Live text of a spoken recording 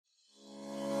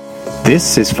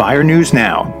This is Fire News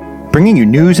Now, bringing you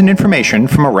news and information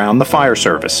from around the fire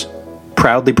service.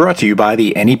 Proudly brought to you by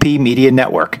the NEP Media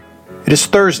Network. It is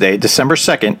Thursday, December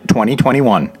 2nd,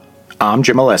 2021. I'm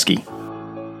Jim Oleski.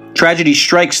 Tragedy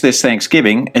strikes this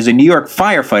Thanksgiving as a New York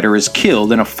firefighter is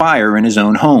killed in a fire in his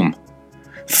own home.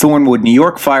 Thornwood, New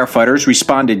York firefighters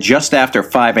responded just after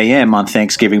 5 a.m. on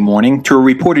Thanksgiving morning to a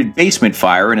reported basement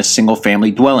fire in a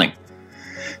single-family dwelling.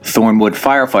 Thornwood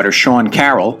firefighter Sean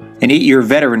Carroll, an 8-year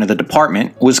veteran of the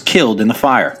department, was killed in the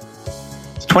fire.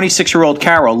 26-year-old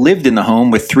Carroll lived in the home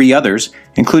with 3 others,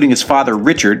 including his father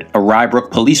Richard, a Rye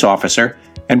Brook police officer,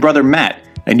 and brother Matt,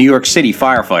 a New York City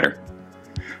firefighter.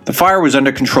 The fire was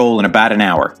under control in about an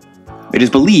hour. It is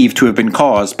believed to have been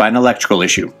caused by an electrical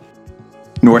issue.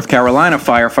 North Carolina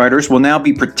firefighters will now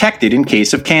be protected in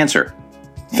case of cancer.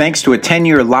 Thanks to a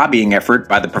 10-year lobbying effort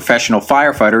by the professional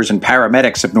firefighters and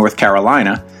paramedics of North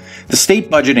Carolina, the state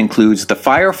budget includes the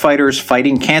Firefighters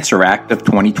Fighting Cancer Act of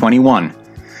 2021.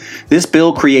 This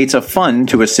bill creates a fund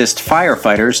to assist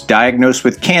firefighters diagnosed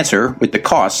with cancer with the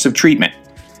costs of treatment.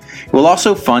 It will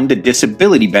also fund a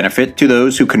disability benefit to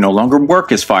those who can no longer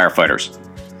work as firefighters.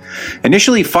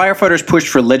 Initially, firefighters pushed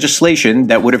for legislation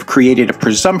that would have created a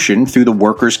presumption through the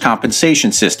workers'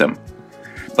 compensation system.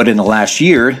 But in the last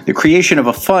year, the creation of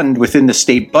a fund within the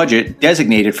state budget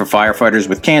designated for firefighters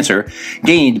with cancer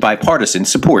gained bipartisan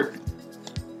support.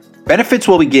 Benefits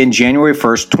will begin January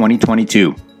 1st,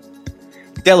 2022.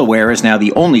 Delaware is now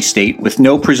the only state with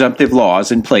no presumptive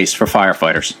laws in place for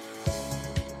firefighters.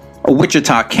 A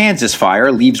Wichita, Kansas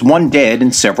fire leaves 1 dead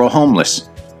and several homeless.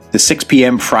 The 6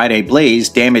 p.m. Friday blaze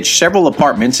damaged several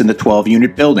apartments in the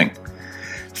 12-unit building.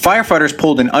 Firefighters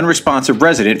pulled an unresponsive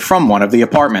resident from one of the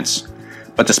apartments.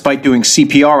 But despite doing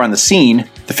CPR on the scene,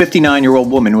 the 59-year-old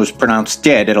woman was pronounced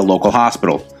dead at a local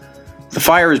hospital. The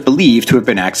fire is believed to have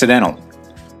been accidental.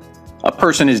 A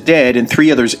person is dead and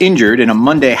 3 others injured in a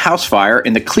Monday house fire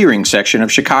in the clearing section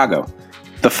of Chicago.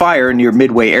 The fire near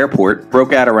Midway Airport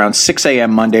broke out around 6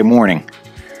 a.m. Monday morning.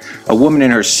 A woman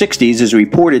in her 60s is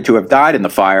reported to have died in the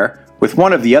fire, with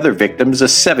one of the other victims a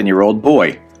 7-year-old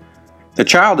boy. The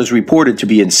child is reported to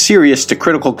be in serious to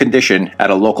critical condition at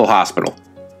a local hospital.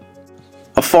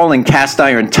 A falling cast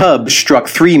iron tub struck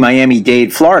 3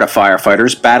 Miami-Dade, Florida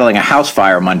firefighters battling a house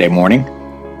fire Monday morning.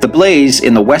 The blaze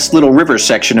in the West Little River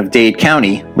section of Dade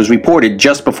County was reported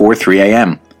just before 3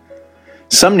 a.m.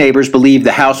 Some neighbors believed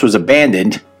the house was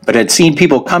abandoned, but had seen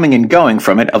people coming and going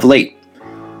from it of late.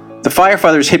 The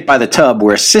firefighters hit by the tub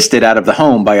were assisted out of the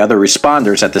home by other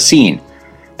responders at the scene.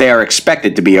 They are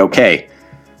expected to be okay.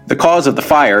 The cause of the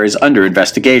fire is under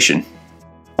investigation.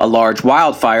 A large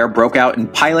wildfire broke out in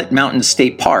Pilot Mountain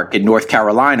State Park in North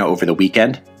Carolina over the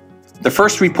weekend. The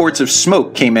first reports of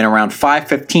smoke came in around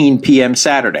 5:15 p.m.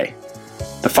 Saturday.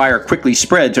 The fire quickly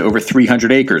spread to over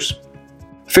 300 acres.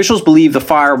 Officials believe the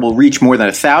fire will reach more than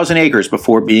 1,000 acres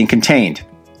before being contained.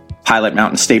 Pilot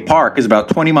Mountain State Park is about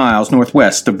 20 miles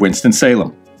northwest of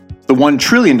Winston-Salem. The $1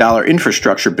 trillion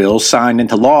infrastructure bill signed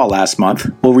into law last month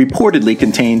will reportedly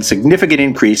contain significant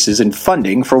increases in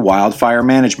funding for wildfire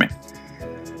management.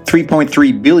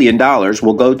 $3.3 billion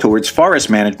will go towards forest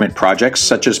management projects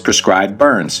such as prescribed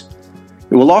burns.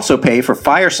 It will also pay for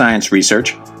fire science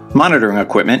research, monitoring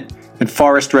equipment, and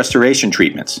forest restoration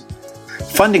treatments.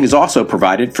 Funding is also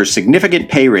provided for significant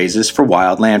pay raises for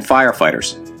wildland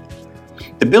firefighters.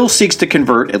 The bill seeks to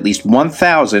convert at least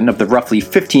 1,000 of the roughly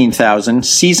 15,000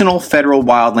 seasonal federal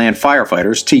wildland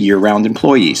firefighters to year-round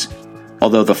employees.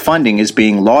 Although the funding is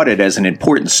being lauded as an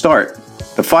important start,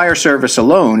 the fire service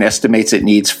alone estimates it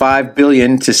needs $5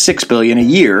 billion to $6 billion a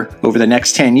year over the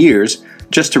next 10 years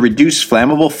just to reduce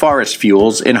flammable forest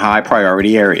fuels in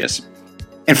high-priority areas.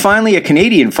 And finally, a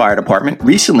Canadian fire department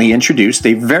recently introduced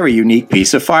a very unique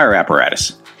piece of fire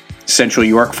apparatus. Central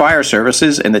York Fire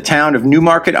Services and the town of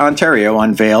Newmarket, Ontario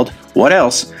unveiled, what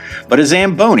else, but a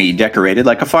Zamboni decorated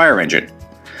like a fire engine.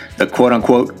 The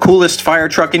quote-unquote coolest fire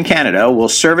truck in Canada will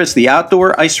service the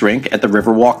outdoor ice rink at the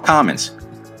Riverwalk Commons.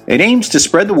 It aims to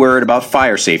spread the word about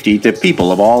fire safety to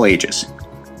people of all ages.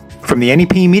 From the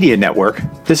NEP Media Network,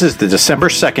 this is the December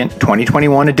 2nd,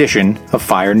 2021 edition of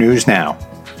Fire News Now.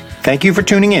 Thank you for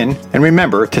tuning in, and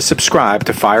remember to subscribe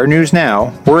to Fire News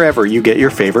Now wherever you get your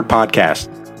favorite podcast.